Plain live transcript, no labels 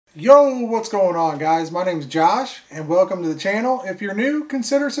Yo, what's going on, guys? My name's Josh and welcome to the channel. If you're new,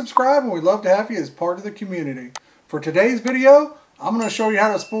 consider subscribing. We'd love to have you as part of the community. For today's video, I'm going to show you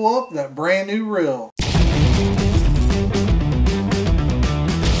how to spool up that brand new reel.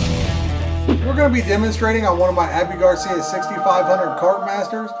 We're going to be demonstrating on one of my Abbey Garcia 6500 Carp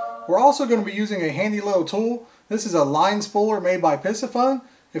Masters. We're also going to be using a handy little tool. This is a line spooler made by Piscifun.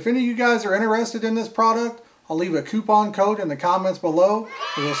 If any of you guys are interested in this product, I'll leave a coupon code in the comments below.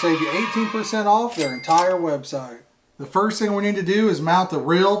 It will save you 18% off their entire website. The first thing we need to do is mount the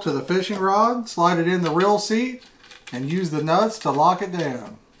reel to the fishing rod, slide it in the reel seat, and use the nuts to lock it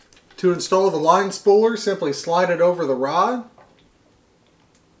down. To install the line spooler, simply slide it over the rod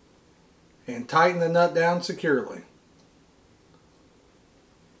and tighten the nut down securely.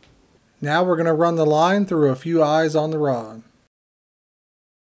 Now we're going to run the line through a few eyes on the rod.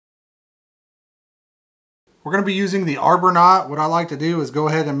 We're going to be using the arbor knot. What I like to do is go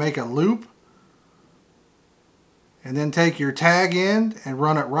ahead and make a loop and then take your tag end and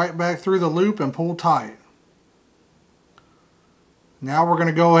run it right back through the loop and pull tight. Now we're going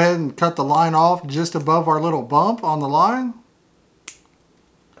to go ahead and cut the line off just above our little bump on the line,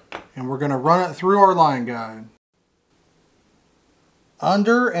 and we're going to run it through our line guide.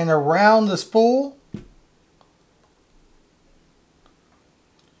 Under and around the spool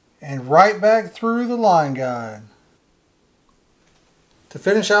and right back through the line guide. To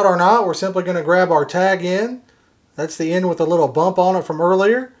finish out our knot, we're simply going to grab our tag end. That's the end with a little bump on it from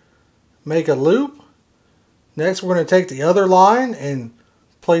earlier. Make a loop. Next, we're going to take the other line and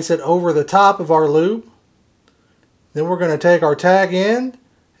place it over the top of our loop. Then we're going to take our tag end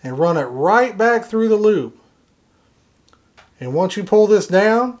and run it right back through the loop. And once you pull this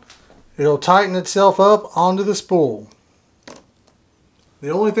down, it'll tighten itself up onto the spool. The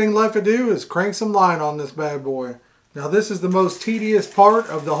only thing left to do is crank some line on this bad boy. Now this is the most tedious part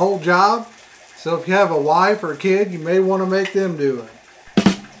of the whole job, so if you have a wife or a kid, you may want to make them do it.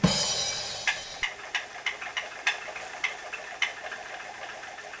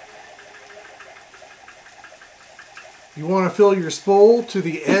 You want to fill your spool to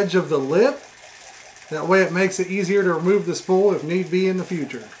the edge of the lip. That way it makes it easier to remove the spool if need be in the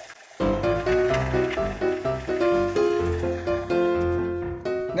future.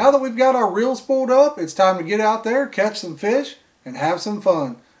 Now that we've got our reel spooled up, it's time to get out there, catch some fish, and have some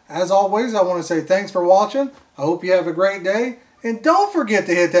fun. As always, I want to say thanks for watching. I hope you have a great day. And don't forget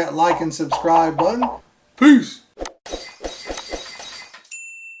to hit that like and subscribe button. Peace!